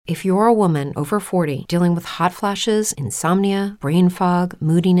If you're a woman over 40 dealing with hot flashes, insomnia, brain fog,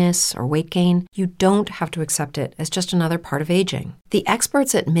 moodiness, or weight gain, you don't have to accept it as just another part of aging. The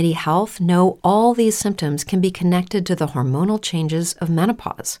experts at MIDI Health know all these symptoms can be connected to the hormonal changes of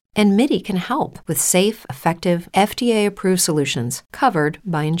menopause. And MIDI can help with safe, effective, FDA-approved solutions covered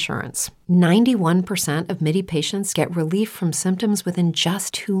by insurance. 91% of MIDI patients get relief from symptoms within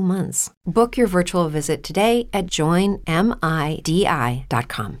just 2 months. Book your virtual visit today at joinmidi.com.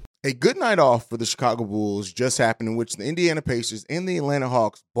 A good night off for the Chicago Bulls just happened, in which the Indiana Pacers and the Atlanta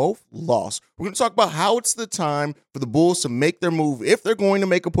Hawks both lost. We're going to talk about how it's the time for the Bulls to make their move if they're going to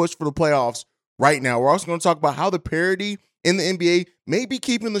make a push for the playoffs right now. We're also going to talk about how the parity in the NBA may be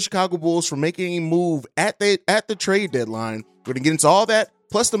keeping the Chicago Bulls from making a move at the trade deadline. We're going to get into all that,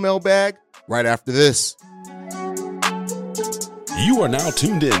 plus the mailbag, right after this. You are now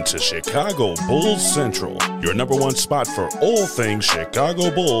tuned in to Chicago Bulls Central, your number one spot for all things Chicago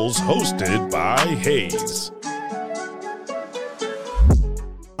Bulls, hosted by Hayes.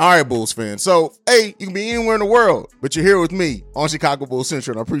 All right, Bulls fans. So, hey, you can be anywhere in the world, but you're here with me on Chicago Bulls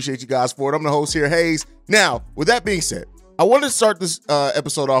Central, and I appreciate you guys for it. I'm the host here, Hayes. Now, with that being said, I wanted to start this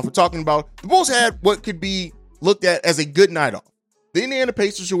episode off with talking about the Bulls had what could be looked at as a good night off. The Indiana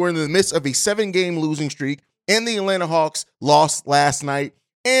Pacers, who were in the midst of a 7-game losing streak, and the Atlanta Hawks lost last night.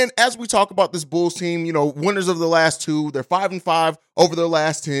 And as we talk about this Bulls team, you know, winners of the last 2, they're 5-5 over their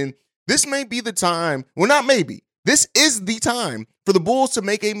last 10. This may be the time, well, not maybe, this is the time for the Bulls to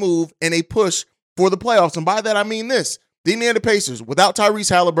make a move and a push for the playoffs. And by that, I mean this. The Indiana Pacers, without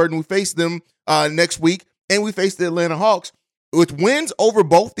Tyrese Halliburton, we face them next week, and we face the Atlanta Hawks. With wins over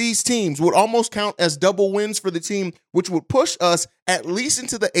both these teams would almost count as double wins for the team, which would push us at least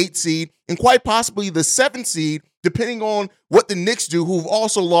into the 8th seed and quite possibly the 7th seed, depending on what the Knicks do, who've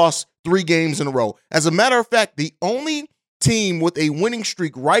also lost 3 games in a row. As a matter of fact, the only team with a winning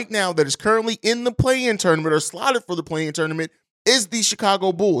streak right now that is currently in the play-in tournament or slotted for the play-in tournament is the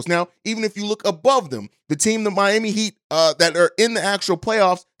Chicago Bulls. Now, even if you look above them, the team, the Miami Heat, that are in the actual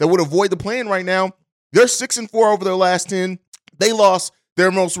playoffs that would avoid the play-in right now, they're 6-4 over their last 10. They lost their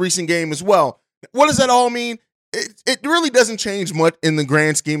most recent game as well. What does that all mean? It really doesn't change much in the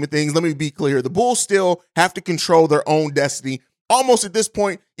grand scheme of things. Let me be clear. The Bulls still have to control their own destiny. Almost at this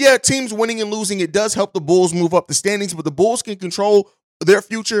point, yeah, teams winning and losing, it does help the Bulls move up the standings, but the Bulls can control their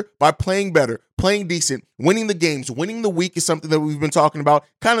future by playing better, playing decent, winning the games. Winning the week is something that we've been talking about,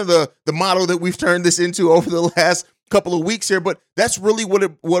 kind of the motto that we've turned this into over the last couple of weeks here, but that's really what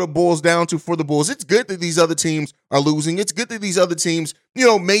it boils down to for the Bulls. It's good that these other teams are losing. It's good that these other teams, you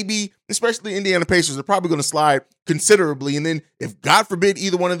know, maybe, especially Indiana Pacers, are probably going to slide considerably. And then if, God forbid,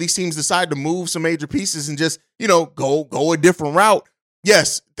 either one of these teams decide to move some major pieces and just, you know, go a different route,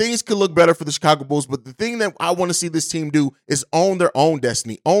 yes, things could look better for the Chicago Bulls. But the thing that I want to see this team do is own their own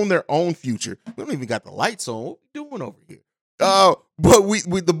destiny, own their own future. We don't even got the lights on. What are we doing over here?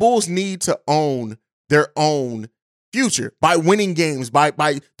 But the Bulls need to own their own future by winning games, by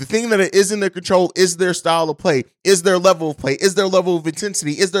the thing that is in their control is their style of play, is their level of play, is their level of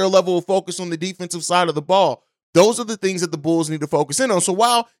intensity, is their level of focus on the defensive side of the ball. Those are the things that the Bulls need to focus in on. So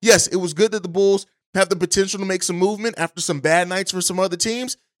while, yes, it was good that the Bulls have the potential to make some movement after some bad nights for some other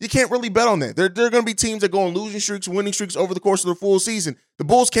teams, you can't really bet on that. There are going to be teams that go on losing streaks, winning streaks over the course of the full season. The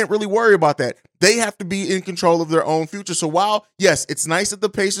Bulls can't really worry about that. They have to be in control of their own future. So while, yes, it's nice that the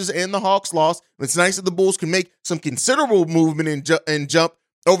Pacers and the Hawks lost, it's nice that the Bulls can make some considerable movement and jump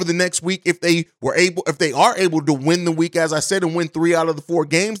over the next week if they are able to win the week, as I said, and win 3 out of the 4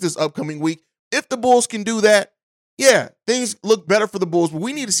 games this upcoming week. If the Bulls can do that, yeah, things look better for the Bulls, but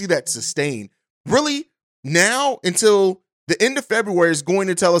we need to see that sustain. Really, now until the end of February is going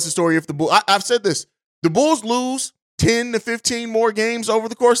to tell us a story if the Bulls, I've said this, the Bulls lose 10 to 15 more games over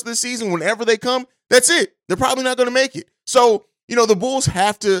the course of the season, whenever they come, that's it. They're probably not going to make it. So, you know, the Bulls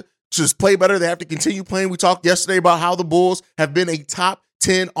have to just play better. They have to continue playing. We talked yesterday about how the Bulls have been a top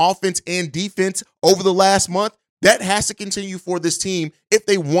 10 offense and defense over the last month. That has to continue for this team if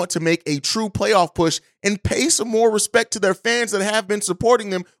they want to make a true playoff push and pay some more respect to their fans that have been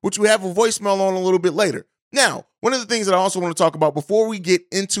supporting them, which we have a voicemail on a little bit later. Now, one of the things that I also want to talk about before we get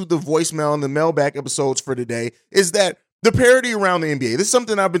into the voicemail and the mailback episodes for today is that the parity around the NBA. This is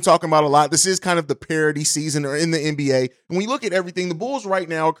something I've been talking about a lot. This is kind of the parity season or in the NBA. And when you look at everything, the Bulls right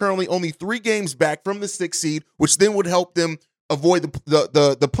now are currently only 3 games back from the 6th seed, which then would help them avoid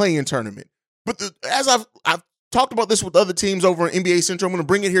the play-in tournament. But as I've talked about this with other teams over in NBA Central, I'm going to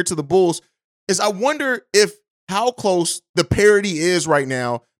bring it here to the Bulls, is I wonder if how close the parity is right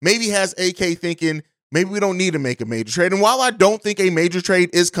now maybe has AK thinking, maybe we don't need to make a major trade. And while I don't think a major trade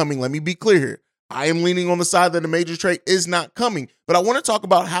is coming, let me be clear here. I am leaning on the side that a major trade is not coming. But I want to talk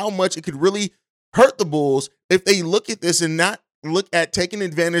about how much it could really hurt the Bulls if they look at this and not look at taking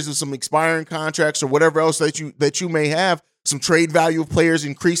advantage of some expiring contracts or whatever else that you may have, some trade value of players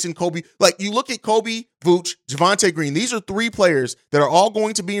increasing. Kobe, like you look at Kobe, Vooch, Javonte Green. These are 3 players that are all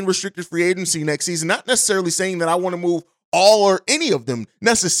going to be in restricted free agency next season. Not necessarily saying that I want to move all or any of them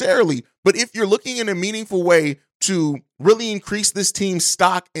necessarily, but if you're looking in a meaningful way to really increase this team's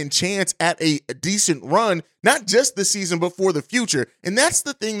stock and chance at a decent run, not just this season, but for the future. And that's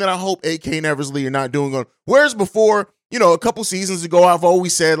the thing that I hope AK and Eversley are not doing. Whereas before, a couple seasons ago, I've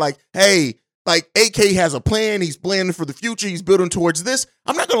always said like, hey, like AK has a plan. He's planning for the future. He's building towards this.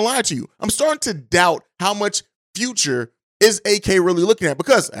 I'm not going to lie to you. I'm starting to doubt how much future is AK really looking at?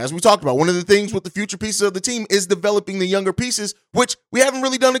 Because as we talked about, one of the things with the future pieces of the team is developing the younger pieces, which we haven't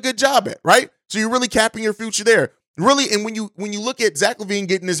really done a good job at, right? So you're really capping your future there. Really, and when you look at Zach LaVine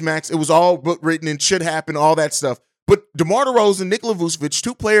getting his max, it was all written and should happen, all that stuff. But DeMar DeRozan, Nikola Vucevic,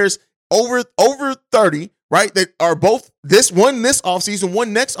 2 players over 30, right, that are both one this offseason,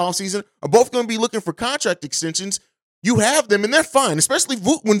 one next offseason, are both going to be looking for contract extensions. You have them, and they're fine, especially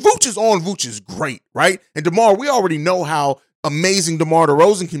when Vooch is on. Vooch is great, right? And DeMar, we already know how amazing DeMar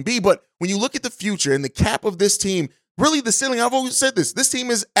DeRozan can be, but when you look at the future and the cap of this team, really the ceiling, I've always said this team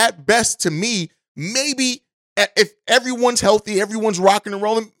is at best, to me, maybe if everyone's healthy, everyone's rocking and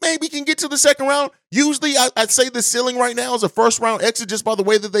rolling, maybe can get to the second round. Usually, I'd say the ceiling right now is a first-round exit just by the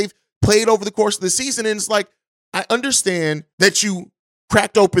way that they've played over the course of the season, and it's like, I understand that you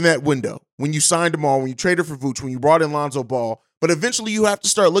cracked open that window when you signed DeMar, when you traded for Vooch, when you brought in Lonzo Ball. But eventually you have to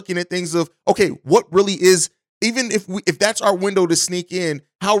start looking at things of, okay, what really is, even if that's our window to sneak in,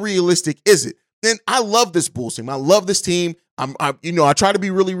 how realistic is it? Then I love this Bulls team. I love this team. I try to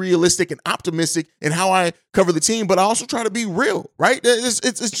be really realistic and optimistic in how I cover the team, but I also try to be real, right?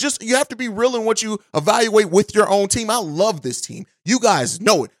 It's just, you have to be real in what you evaluate with your own team. I love this team. You guys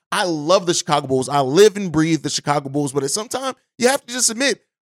know it. I love the Chicago Bulls. I live and breathe the Chicago Bulls, but at some time, you have to just admit,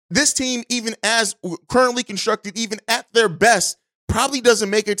 this team, even as currently constructed, even at their best, probably doesn't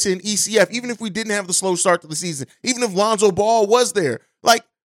make it to an ECF, even if we didn't have the slow start to the season, even if Lonzo Ball was there.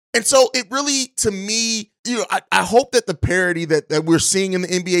 And so it really, to me, I hope that the parity that we're seeing in the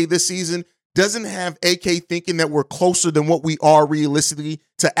NBA this season doesn't have AK thinking that we're closer than what we are realistically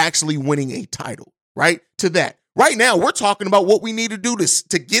to actually winning a title, right? To that. Right now, we're talking about what we need to do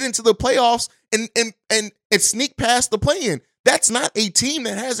to get into the playoffs and sneak past the play-in. That's not a team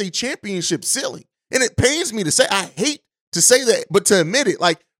that has a championship ceiling. And it pains me to say, I hate to say that, but to admit it,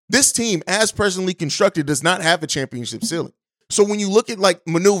 like, this team, as presently constructed, does not have a championship ceiling. So when you look at like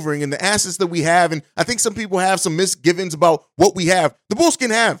maneuvering and the assets that we have, and I think some people have some misgivings about what we have, the Bulls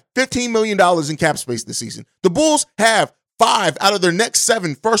can have $15 million in cap space this season. The Bulls have 5 out of their next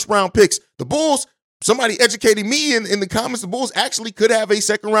 7 first-round picks. The Bulls, somebody educated me in the comments, the Bulls actually could have a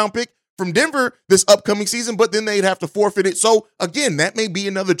second-round pick from Denver this upcoming season, but then they'd have to forfeit it. So again, that may be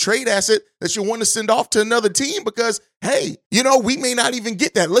another trade asset that you want to send off to another team because, hey, we may not even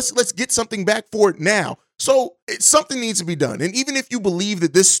get that. Let's get something back for it now. So something needs to be done. And even if you believe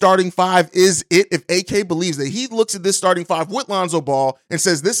that this starting 5 is it, if AK believes that he looks at this starting 5 with Lonzo Ball and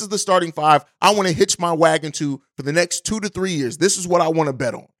says, this is the starting 5 I want to hitch my wagon to for the next 2 to 3 years. This is what I want to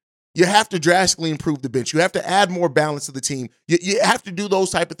bet on. You have to drastically improve the bench. You have to add more balance to the team. You have to do those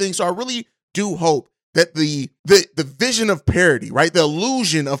type of things. So I really do hope that the vision of parity, right, the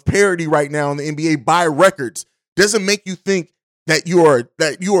illusion of parity right now in the NBA by records doesn't make you think that you are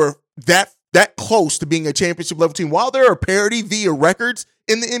that close to being a championship level team. While there are parity via records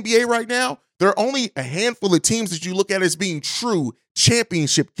in the NBA right now, there are only a handful of teams that you look at as being true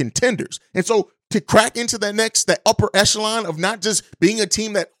championship contenders. And so to crack into that upper echelon of not just being a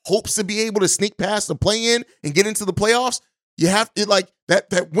team that hopes to be able to sneak past the play-in and get into the playoffs, you have to, like,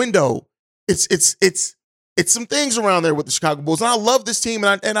 that window. It's some things around there with the Chicago Bulls. And I love this team.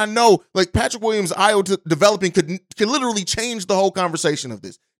 And I know, like, Patrick Williams' IO developing could literally change the whole conversation of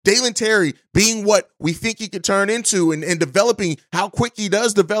this. Dalen Terry being what we think he could turn into and developing how quick he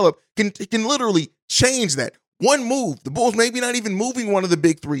does develop can literally change that. One move, the Bulls maybe not even moving one of the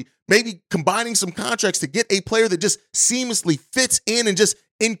big 3, maybe combining some contracts to get a player that just seamlessly fits in and just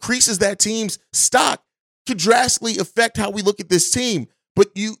increases that team's stock could drastically affect how we look at this team. But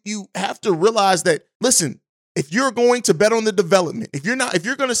you have to realize that, listen, if you're going to bet on the development, if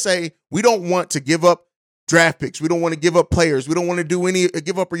you're going to say we don't want to give up draft picks, we don't want to give up players, we don't want to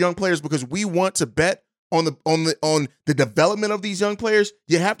give up our young players because we want to bet on the development of these young players,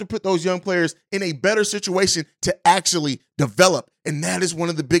 you have to put those young players in a better situation to actually develop. And that is one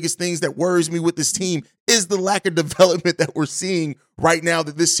of the biggest things that worries me with this team is the lack of development that we're seeing right now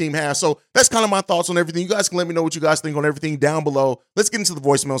that this team has. So that's kind of my thoughts on everything. You guys can let me know what you guys think on everything down below. Let's get into the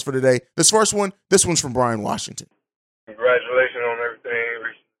voicemails for today. This one's from Brian Washington. Congratulations on everything.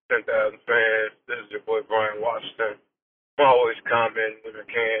 Reached 10,000 fans. This is your boy Brian Washington. I'm always commenting when I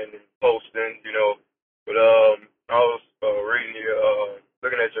can and posting, But I was reading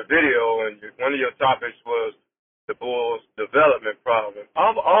looking at your video, and one of your topics was the Bulls' development problem.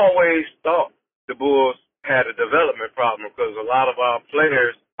 I've always thought the Bulls had a development problem because a lot of our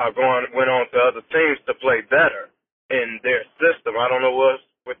players went on to other teams to play better in their system. I don't know what's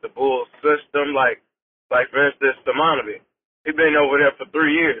with the Bulls' system, like for instance, Simonovic. He's been over there for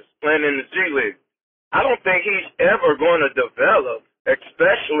 3 years playing in the G League. I don't think he's ever going to develop,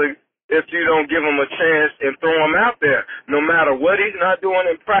 especially if you don't give him a chance and throw him out there. No matter what he's not doing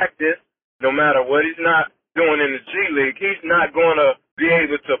in practice, no matter what he's not doing in the G League, he's not going to be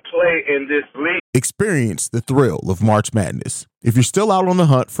able to play in this league. Experience the thrill of March Madness. If you're still out on the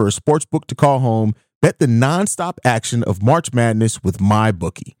hunt for a sports book to call home, bet the nonstop action of March Madness with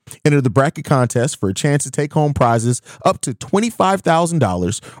MyBookie. Enter the bracket contest for a chance to take home prizes up to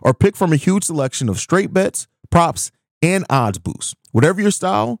 $25,000 or pick from a huge selection of straight bets, props, and odds boosts. Whatever your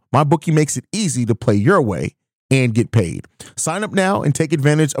style, MyBookie makes it easy to play your way and get paid. Sign up now and take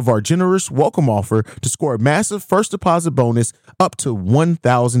advantage of our generous welcome offer to score a massive first deposit bonus up to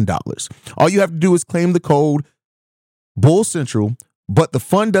 $1,000. All you have to do is claim the code BULLCENTRAL. But the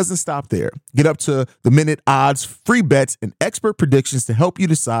fun doesn't stop there. Get up to the minute odds, free bets, and expert predictions to help you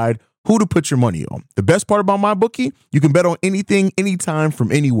decide who to put your money on. The best part about MyBookie, you can bet on anything, anytime,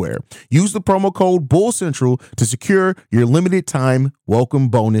 from anywhere. Use the promo code BULLCENTRAL to secure your limited time welcome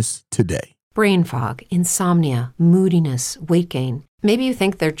bonus today. Brain fog, insomnia, moodiness, weight gain. Maybe you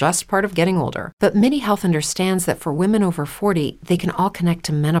think they're just part of getting older, but MIDI Health understands that for women over 40, they can all connect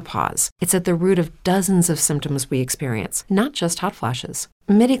to menopause. It's at the root of dozens of symptoms we experience, not just hot flashes.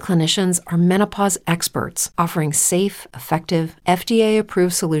 MIDI clinicians are menopause experts, offering safe, effective,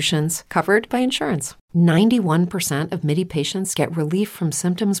 FDA-approved solutions covered by insurance. 91% of MIDI patients get relief from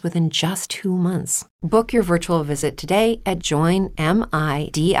symptoms within just 2 months. Book your virtual visit today at joinmidi.com.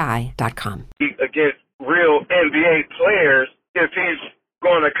 Against real NBA players, if he's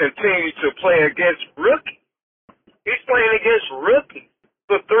going to continue to play against rookies. He's playing against rookies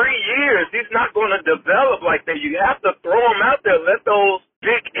for 3 years. He's not going to develop like that. You have to throw him out there. Let those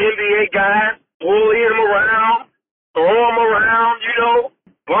big NBA guys bully him around, throw him around,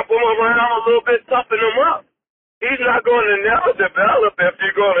 bump him around a little bit, toughen him up. He's not going to never develop if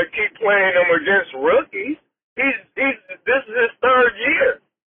you're going to keep playing him against rookies. This is his 3rd year.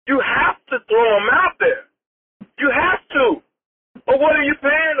 You have to throw him out there. You have to. But what are you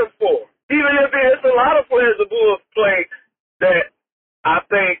paying them for? Even if there's a lot of players the Bulls play that I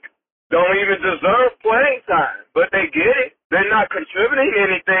think don't even deserve playing time, but they get it. They're not contributing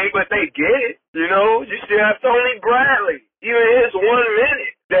anything, but they get it. You still have Tony Bradley. Even his 1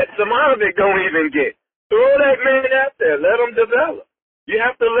 minute that Simonovic don't even get. Throw that man out there. Let him develop. You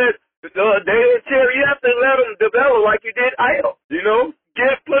have to let Dalen Terry, you have to let him develop like you did Idol.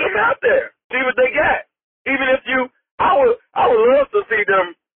 Put him out there. See what they got. Even if I would love to see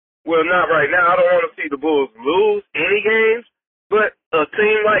them, well, not right now. I don't want to see the Bulls lose any games, but a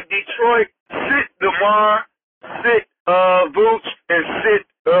team like Detroit, sit DeMar, sit Vooch, and sit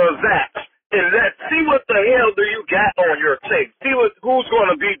Zach. And see what the hell do you got on your team. See who's going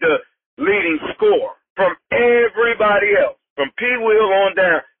to be the leading scorer from everybody else, from P. Will on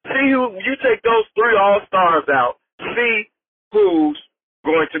down. See who you take those 3 All-Stars out. See who's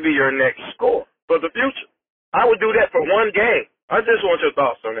going to be your next scorer for the future. I would do that for 1 game. I just want your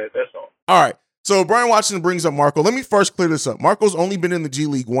thoughts on that. That's all. All right. So Brian Washington brings up Marco. Let me first clear this up. Marco's only been in the G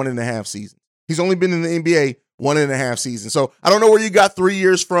League 1.5 seasons. He's only been in the NBA 1.5 seasons. So I don't know where you got 3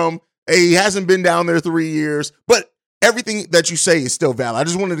 years from. He hasn't been down there 3 years, but everything that you say is still valid. I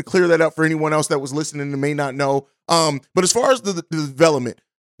just wanted to clear that up for anyone else that was listening and may not know. But as far as the development,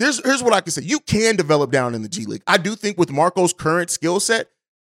 here's what I can say. You can develop down in the G League. I do think with Marco's current skill set,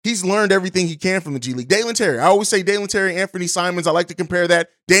 he's learned everything he can from the G League. Dalen Terry. I always say Dalen Terry, Anthony Simons. I like to compare that.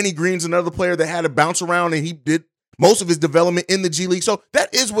 Danny Green's another player that had to bounce around, and he did most of his development in the G League. So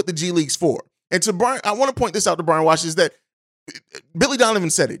that is what the G League's for. And to Brian, I want to point this out to Brian Washington, is that Billy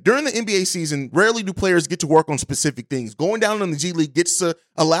Donovan said it. During the NBA season, rarely do players get to work on specific things. Going down in the G League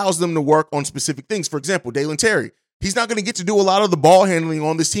allows them to work on specific things. For example, Dalen Terry. He's not going to get to do a lot of the ball handling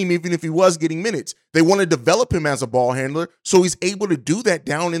on this team, even if he was getting minutes. They want to develop him as a ball handler, so he's able to do that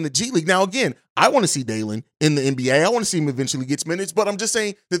down in the G League. Now, again, I want to see Dalen in the NBA. I want to see him eventually get minutes, but I'm just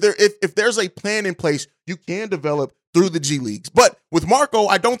saying that if there's a plan in place, you can develop through the G Leagues. But with Marco,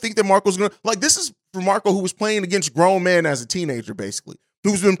 I don't think that Marco's going to, like, this is for Marco, who was playing against grown men as a teenager, basically,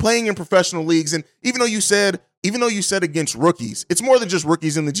 who's been playing in professional leagues. And even though you said against rookies, it's more than just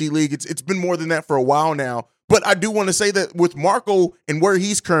rookies in the G League. It's been more than that for a while now. But I do want to say that with Marco and where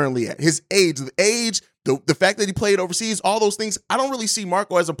he's currently at, his age, the fact that he played overseas, all those things, I don't really see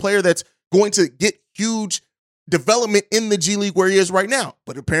Marco as a player that's going to get huge development in the G League where he is right now.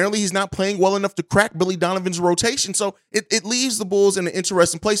 But apparently he's not playing well enough to crack Billy Donovan's rotation. So it leaves the Bulls in an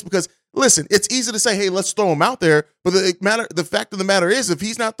interesting place because, listen, it's easy to say, hey, let's throw him out there. But the fact of the matter is, if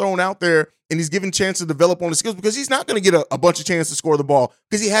he's not thrown out there and he's given a chance to develop on his skills, because he's not going to get a bunch of chances to score the ball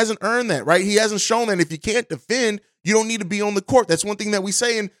because he hasn't earned that, right? He hasn't shown that if you can't defend, you don't need to be on the court. That's one thing that we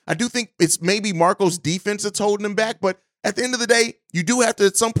say. And I do think it's maybe Marco's defense that's holding him back. But at the end of the day, you do have to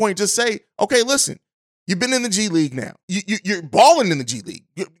at some point just say, okay, listen, you've been in the G League now. You're balling in the G League.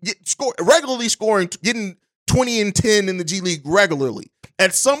 Regularly scoring, getting 20 and 10 in the G League regularly.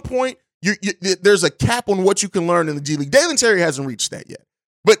 At some point, there's a cap on what you can learn in the G League. Dalen Terry hasn't reached that yet.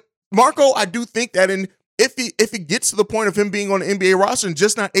 But Marco, I do think that if it gets to the point of him being on the NBA roster and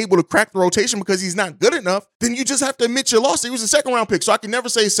just not able to crack the rotation because he's not good enough, then you just have to admit your loss. He was a second-round pick, so I can never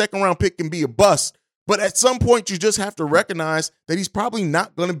say a second-round pick can be a bust. But at some point, you just have to recognize that he's probably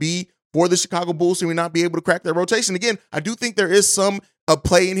not going to be for the Chicago Bulls to not be able to crack that rotation. Again, I do think there is a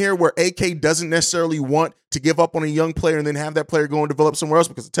play in here where AK doesn't necessarily want to give up on a young player and then have that player go and develop somewhere else,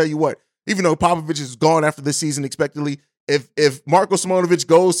 because I tell you what, even though Popovich is gone after this season expectedly, if Marko Simonovic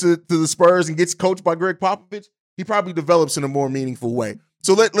goes to the Spurs and gets coached by Greg Popovich, he probably develops in a more meaningful way.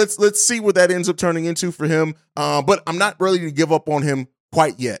 So let's see what that ends up turning into for him. But I'm not ready to give up on him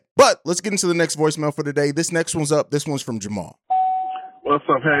quite yet. But let's get into the next voicemail for today. This next one's up. This one's from Jamal. What's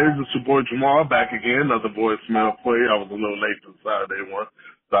up, Hayes? It's your boy Jamal back again. Another voicemail for you. I was a little late for the Saturday one,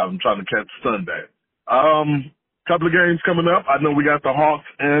 so I'm trying to catch Sunday. Couple of games coming up. I know we got the Hawks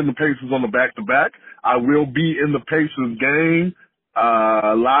and the Pacers on the back-to-back. I will be in the Pacers game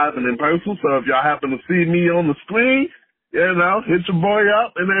live and in person, so if y'all happen to see me on the screen, hit your boy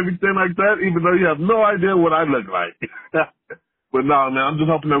up and everything like that, even though you have no idea what I look like. But no, man, I'm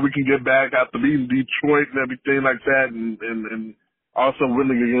just hoping that we can get back after beating Detroit and everything like that, and also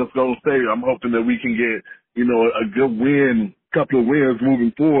winning against Golden State. I'm hoping that we can get, a good win, couple of wins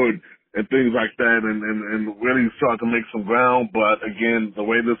moving forward and things like that, and really start to make some ground. But again, the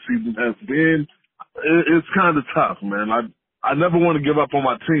way this season has been, it's kind of tough, man. I never want to give up on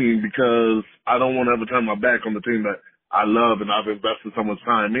my team because I don't want to ever turn my back on the team that I love and I've invested so much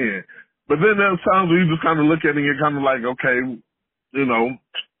time in. But then there's times where you just kind of look at it and you're kind of like, okay,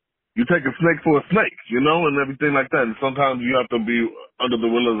 you take a snake for a snake, and everything like that. And sometimes you have to be under the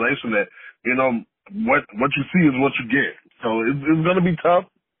realization that, what you see is what you get. So it's going to be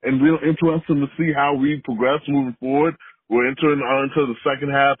tough and real interesting to see how we progress moving forward. We're entering into the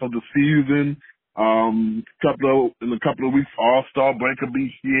second half of the season. In a couple of weeks, All-Star break will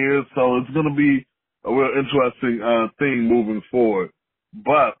be here. So it's going to be a real interesting thing moving forward.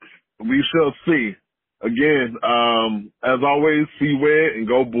 But we shall see. Again, as always, beware and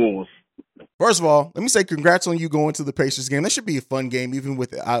go Bulls. First of all, let me say congrats on you going to the Pacers game. That should be a fun game, even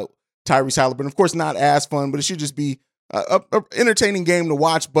without Tyrese Haliburton. Of course, not as fun, but it should just be a entertaining game to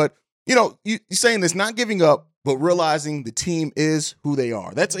watch. But, you're saying this, not giving up, but realizing the team is who they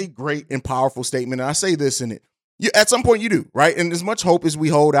are. That's a great and powerful statement. And I say this in it. At some point you do, right? And as much hope as we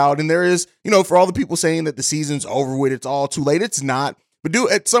hold out, and there is, for all the people saying that the season's over with, it's all too late. It's not. But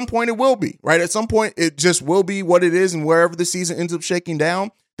at some point it will be, right? At some point it just will be what it is, and wherever the season ends up shaking down,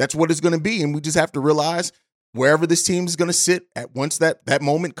 that's what it's going to be. And we just have to realize wherever this team is going to sit at once that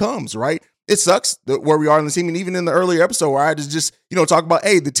moment comes, right? It sucks where we are in the team. And even in the earlier episode where I just talk about,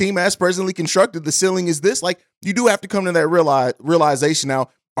 hey, the team as presently constructed, the ceiling is this. Like, you do have to come to that realization. Now,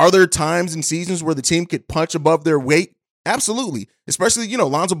 are there times and seasons where the team could punch above their weight? Absolutely. Especially,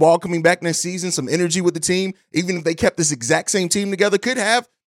 Lonzo Ball coming back next season, some energy with the team, even if they kept this exact same team together, could have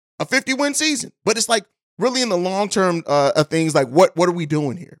a 50-win season. But it's like, really in the long term of things, like what are we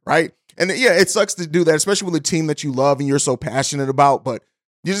doing here, right? And yeah, it sucks to do that, especially with a team that you love and you're so passionate about, but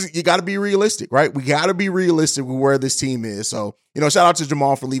you got to be realistic, right? We got to be realistic with where this team is. So, shout out to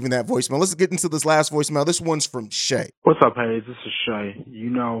Jamal for leaving that voicemail. Let's get into this last voicemail. This one's from Shay. What's up, Hayes? This is Shay.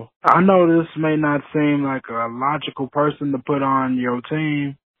 I know this may not seem like a logical person to put on your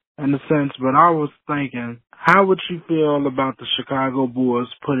team in a sense, but I was thinking, how would you feel about the Chicago Bulls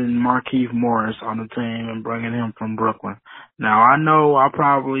putting Markieff Morris on the team and bringing him from Brooklyn? Now, I know I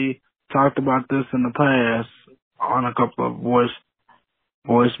probably talked about this in the past on a couple of voice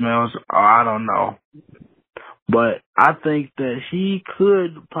voicemails, I don't know. But I think that he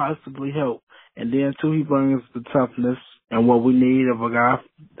could possibly help. And then, too, he brings the toughness and what we need of a guy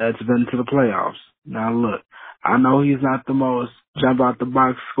that's been to the playoffs. Now, look, I know he's not the most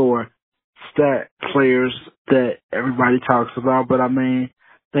jump-out-the-box score stat players that everybody talks about, but, I mean,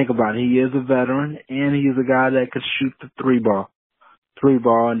 think about it. He is a veteran, and he's a guy that could shoot the three ball,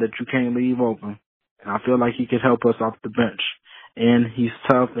 and that you can't leave open. And I feel like he could help us off the bench. And he's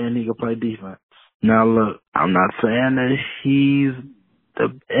tough, and he can play defense. Now, look, I'm not saying that he's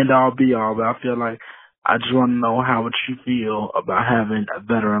the end-all, be-all, but I feel like I just want to know how would you feel about having a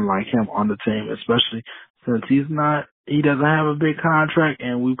veteran like him on the team, especially since he doesn't have a big contract,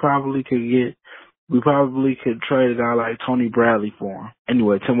 and we probably could trade a guy like Tony Bradley for him.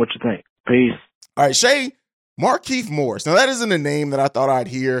 Anyway, Tim, what you think? Peace. All right, Shay, Markieff Morris. Now, that isn't a name that I thought I'd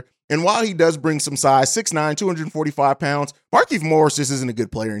hear. And while he does bring some size, 6'9", 245 pounds, Markieff Morris just isn't a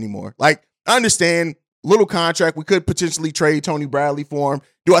good player anymore. Like, I understand, little contract. We could potentially trade Tony Bradley for him.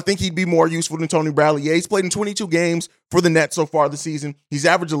 Do I think he'd be more useful than Tony Bradley? Yeah, he's played in 22 games for the Nets so far this season. He's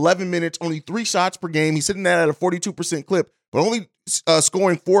averaged 11 minutes, only 3 shots per game. He's sitting at a 42% clip, but only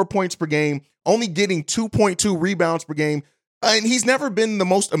scoring 4 points per game, only getting 2.2 rebounds per game. And he's never been the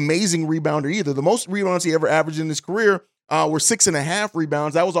most amazing rebounder either. The most rebounds he ever averaged in his career were 6.5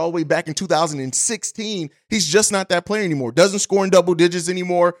 rebounds. That was all the way back in 2016. He's just not that player anymore. Doesn't score in double digits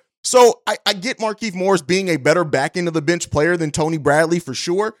anymore. So I get Markieff Morris being a better back end of the bench player than Tony Bradley for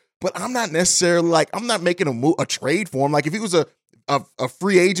sure, but I'm not necessarily I'm not making a trade for him. Like if he was a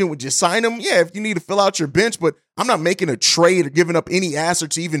free agent, would you sign him? Yeah, if you need to fill out your bench, but I'm not making a trade or giving up any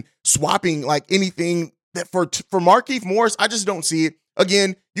assets or even swapping like anything that for Markieff Morris. I just don't see it.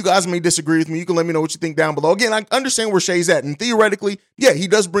 Again, you guys may disagree with me. You can let me know what you think down below. Again, I understand where Shay's at, and theoretically, yeah, he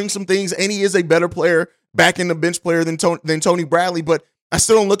does bring some things, and he is a better player, back in the bench player than Tony Bradley, but I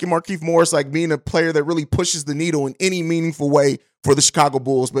still don't look at Markieff Morris like being a player that really pushes the needle in any meaningful way for the Chicago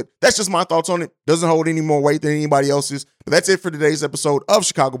Bulls. But that's just my thoughts on it. Doesn't hold any more weight than anybody else's. But that's it for today's episode of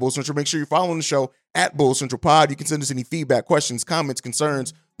Chicago Bulls Central. Make sure you're following the show at Bulls Central Pod. You can send us any feedback, questions, comments,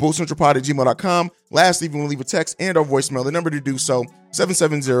 concerns, bullscentralpod@gmail.com. Lastly, if you want to leave a text and or voicemail, the number to do so,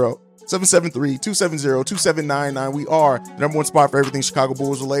 770-773-270-2799. We are the number one spot for everything Chicago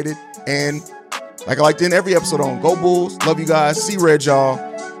Bulls related. And like I like to end every episode on, go Bulls. Love you guys. See red, y'all.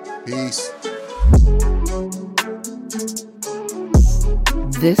 Peace.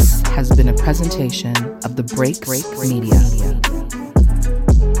 This has been a presentation of the Break Media.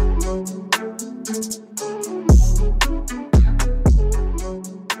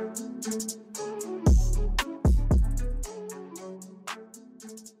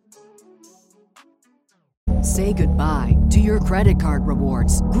 Say goodbye to your credit card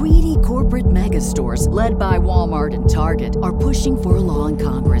rewards. Greedy corporate mega stores, led by Walmart and Target, are pushing for a law in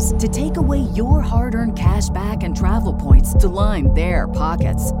Congress to take away your hard-earned cash back and travel points to line their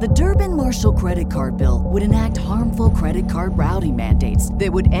pockets. The Durbin-Marshall credit card bill would enact harmful credit card routing mandates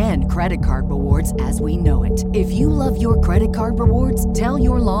that would end credit card rewards as we know it. If you love your credit card rewards, tell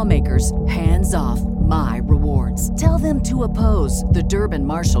your lawmakers, hands off my rewards. Tell them to oppose the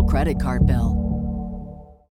Durbin-Marshall credit card bill.